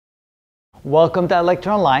Welcome to Lecture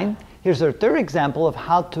Online. Here's our third example of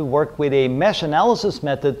how to work with a mesh analysis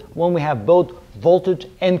method when we have both voltage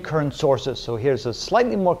and current sources. So here's a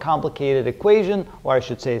slightly more complicated equation, or I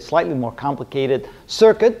should say a slightly more complicated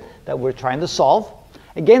circuit that we're trying to solve.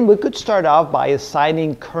 Again, we could start off by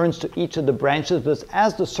assigning currents to each of the branches, but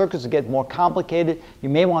as the circuits get more complicated, you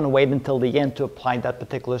may want to wait until the end to apply that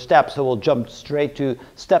particular step. So we'll jump straight to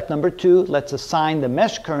step number 2. Let's assign the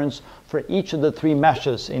mesh currents for each of the three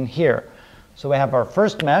meshes in here. So we have our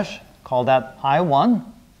first mesh, call that I1.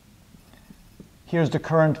 Here's the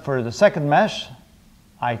current for the second mesh,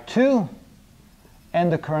 I2,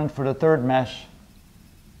 and the current for the third mesh,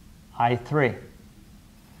 I3.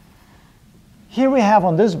 Here we have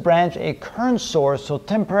on this branch a current source, so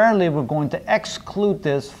temporarily we're going to exclude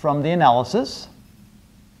this from the analysis.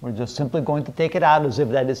 We're just simply going to take it out as if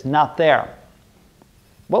that is not there.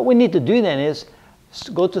 What we need to do then is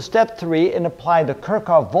go to step 3 and apply the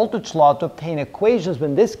Kirchhoff voltage law to obtain equations, but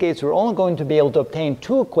in this case we're only going to be able to obtain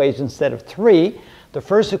 2 equations instead of 3. The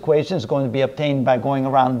first equation is going to be obtained by going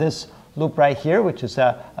around this loop right here, which is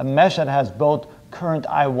a mesh that has both current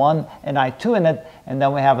I1 and I2 in it, and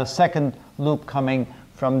then we have a second loop coming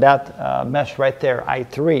from that mesh right there,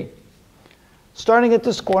 I3. Starting at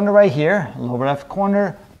this corner right here, lower left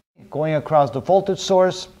corner, going across the voltage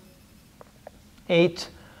source, 8.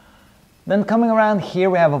 Then coming around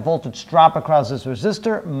here, we have a voltage drop across this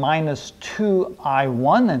resistor, minus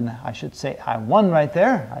 2I1, and I should say I1 right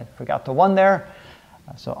there. I forgot the 1 there.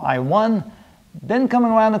 So I1. Then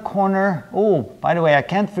coming around the corner, oh, by the way, I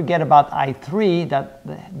can't forget about I3, that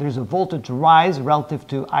there's a voltage rise relative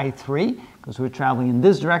to I3, because we're traveling in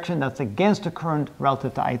this direction. That's against the current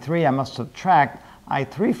relative to I3. I must subtract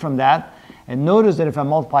I3 from that. And notice that if I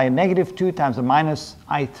multiply a negative 2 times a minus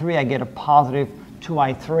I3, I get a positive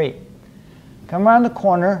 2I3. Come around the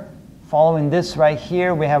corner, following this right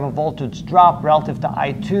here, we have a voltage drop relative to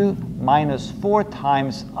I2, minus 4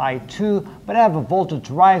 times I2, but I have a voltage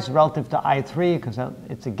rise relative to I3 because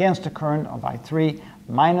it's against the current of I3,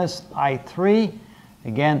 minus I3.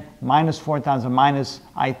 Again, minus 4 times a minus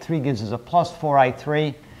I3 gives us a plus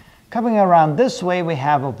 4I3. Coming around this way, we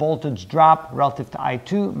have a voltage drop relative to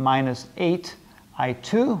I2, minus 8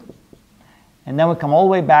 I2. And then we come all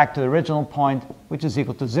the way back to the original point, which is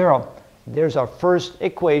equal to 0. There's our first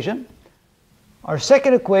equation. Our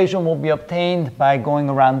second equation will be obtained by going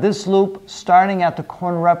around this loop, starting at the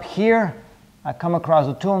corner up here. I come across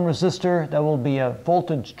a 2 ohm resistor. That will be a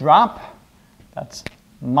voltage drop. That's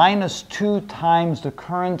minus 2 times the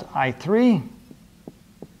current I3.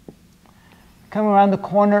 Coming around the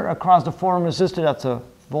corner across the 4 ohm resistor, that's a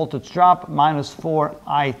voltage drop, minus 4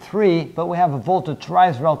 I3. But we have a voltage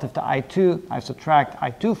rise relative to I2. I subtract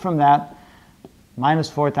I2 from that. Minus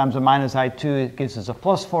 4 times a minus I2 gives us a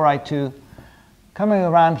plus 4I2. Coming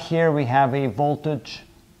around here, we have a voltage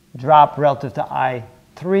drop relative to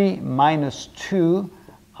I3, minus 2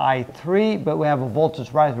 I3, but we have a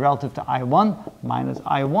voltage rise relative to I1, minus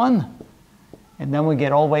I1. And then we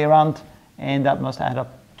get all the way around, and that must add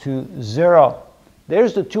up to 0.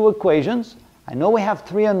 There's the 2 equations. I know we have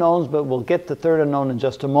 3 unknowns, but we'll get the third unknown in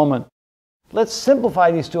just a moment. Let's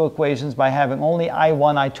simplify these 2 equations by having only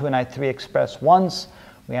I1, I2, and I3 expressed once.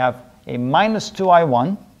 We have a minus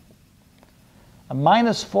 2I1, a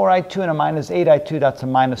minus 4I2, and a minus 8I2. That's a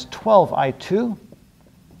minus 12I2.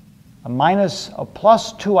 A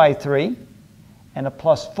plus 2I3, and a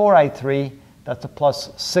plus 4I3. That's a plus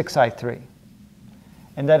 6I3.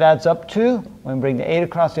 And that adds up to, when we bring the 8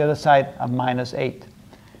 across the other side, a minus 8.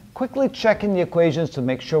 Quickly checking the equations to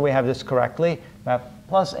make sure we have this correctly. We have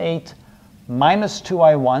plus 8 minus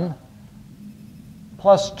 2I1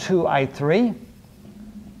 plus 2I3.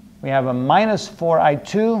 We have a minus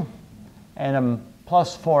 4I2 and a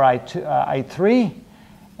plus 4I3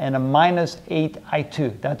 and a minus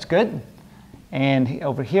 8I2. That's good. And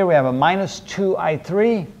over here we have a minus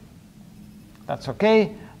 2I3. That's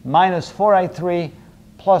okay. Minus 4I3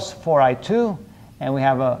 plus 4I2. And we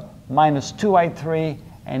have a minus 2I3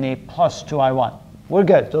 and a plus 2I1. We're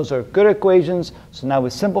good. Those are good equations. So now we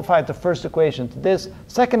simplified the first equation to this.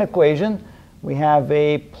 Second equation, we have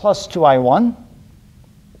a plus 2I1.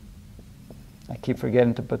 I keep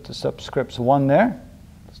forgetting to put the subscripts 1 there.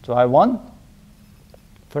 It's 2I1.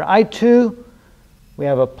 For I2, we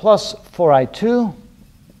have a plus 4I2.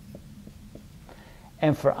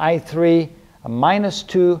 And for I3, a minus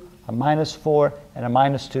 2, a minus 4, and a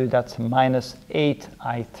minus 2. That's minus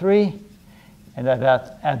 8I3. And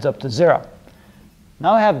that adds up to 0.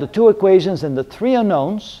 Now I have the 2 equations and the 3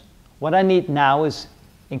 unknowns. What I need now is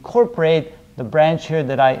incorporate the branch here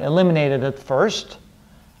that I eliminated at first.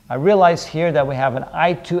 I realize here that we have an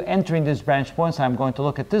I2 entering this branch point, so I'm going to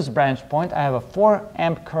look at this branch point. I have a 4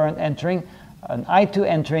 amp current entering, an I2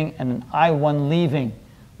 entering, and an I1 leaving,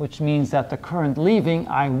 which means that the current leaving,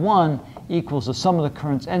 I1, equals the sum of the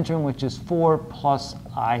currents entering, which is 4 plus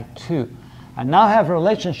I2. I now have a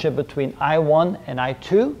relationship between I1 and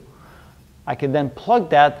I2. I can then plug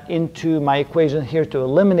that into my equation here to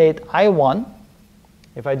eliminate I1.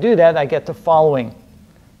 If I do that, I get the following.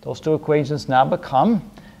 Those two equations now become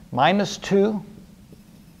minus 2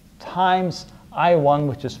 times I1,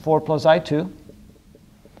 which is 4 plus I2,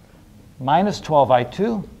 minus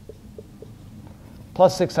 12I2,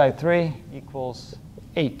 plus 6I3 equals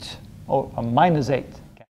 8, minus 8.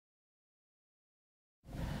 Okay.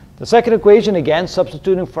 The second equation, again,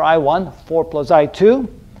 substituting for I1, 4 plus I2,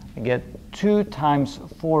 I get 2 times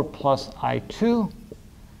 4 plus I2,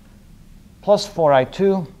 plus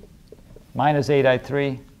 4I2, minus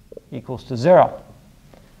 8I3 equals to 0.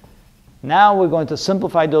 Now we're going to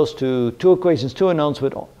simplify those two equations, two unknowns,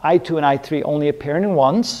 with I2 and I3 only appearing in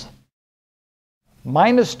ones.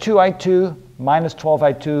 Minus 2I2 minus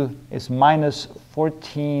 12I2 is minus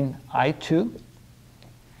 14I2.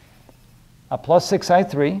 A plus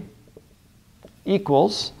 6I3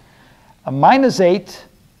 equals a minus 8,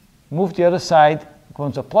 move the other side,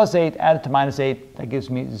 goes to plus 8, added to minus 8, that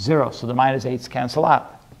gives me 0. So the minus 8s cancel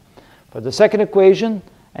out. For the second equation,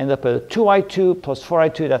 I end up with 2I2 plus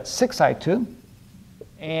 4I2, that's 6I2,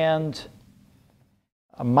 and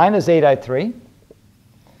a minus 8I3.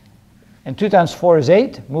 And 2 times 4 is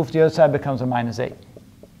 8. Move to the other side, becomes a minus 8.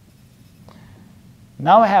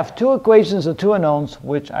 Now I have two equations and two unknowns,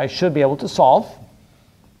 which I should be able to solve.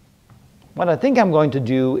 What I think I'm going to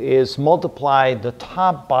do is multiply the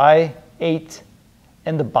top by 8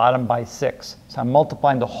 and the bottom by 6. So I'm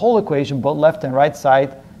multiplying the whole equation, both left and right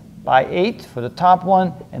side, by 8 for the top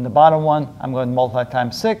one, and the bottom one, I'm going to multiply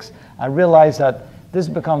times 6. I realize that this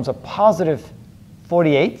becomes a positive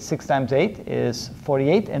 48. 6 times 8 is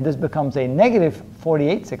 48, and this becomes a negative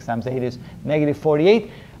 48. 6 times 8 is negative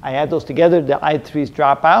 48. I add those together, the I3s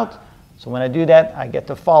drop out. So when I do that, I get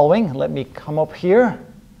the following. Let me come up here,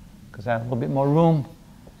 because I have a little bit more room.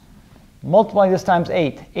 Multiply this times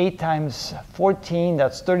 8. 8 times 14,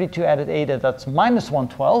 that's 32, added 8, that's minus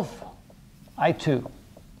 112, I2.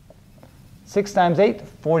 6 times 8,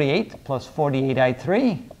 48, plus 48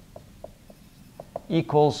 I3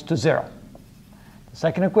 equals to 0. The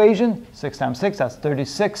second equation, 6 times 6, that's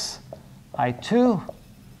 36 I2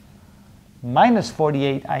 minus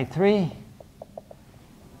 48 I3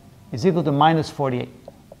 is equal to minus 48.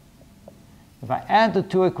 If I add the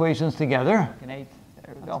two equations together, 8, there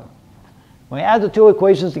we go. When we add the two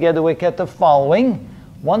equations together, we get the following.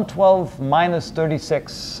 112 minus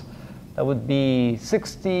 36, that would be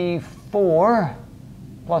 64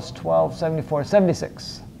 plus 12, 74,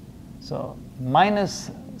 76. So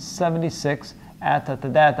minus 76, add that to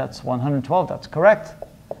that, that's 112, that's correct.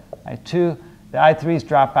 I2, the I3s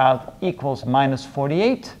drop out, equals minus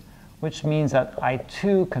 48, which means that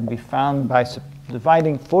I2 can be found by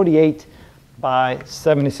dividing 48 by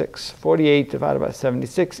 76. 48 divided by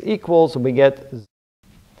 76 equals, we get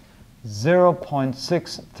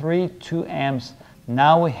 0.632 amps.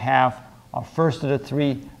 Now we have our first of the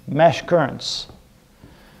three mesh currents.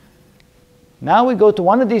 Now we go to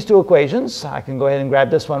one of these two equations. I can go ahead and grab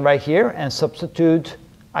this one right here and substitute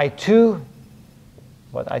I2,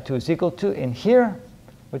 what I2 is equal to, in here,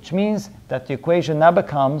 which means that the equation now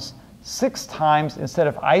becomes 6 times, instead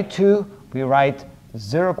of I2, we write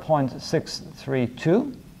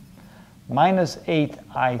 0.632 minus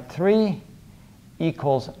 8I3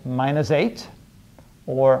 equals minus 8,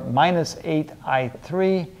 or minus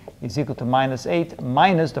 8I3 is equal to minus 8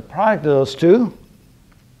 minus the product of those two,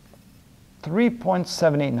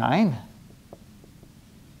 3.789.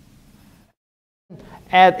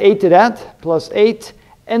 Add 8 to that, plus 8,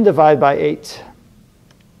 and divide by 8.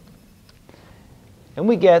 And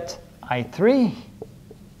we get I3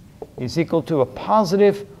 is equal to a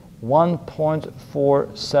positive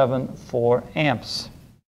 1.474 amps.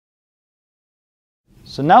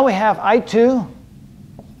 So now we have I2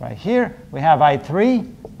 right here, we have I3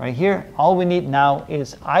 right here. All we need now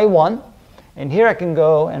is I1. And here I can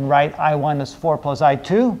go and write I1 as 4 plus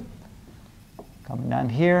I2. Coming down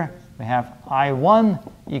here, we have I1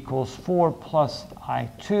 equals 4 plus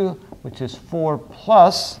I2, which is 4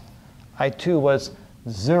 plus I2 was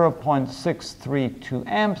 0.632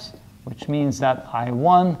 amps, which means that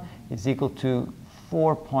I1 is equal to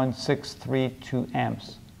 4.632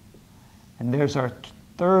 amps. And there's our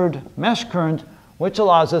third mesh current, which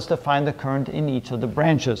allows us to find the current in each of the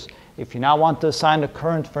branches. If you now want to assign a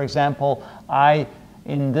current, for example, I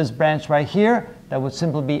In this branch right here, that would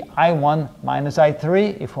simply be I1 minus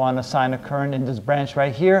I3. If we want to assign a current in this branch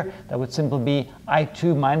right here, that would simply be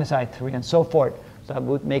I2 minus I3, and so forth. So that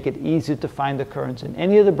would make it easier to find the currents in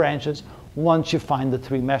any of the branches once you find the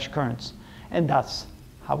 3 mesh currents. And that's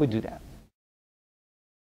how we do that.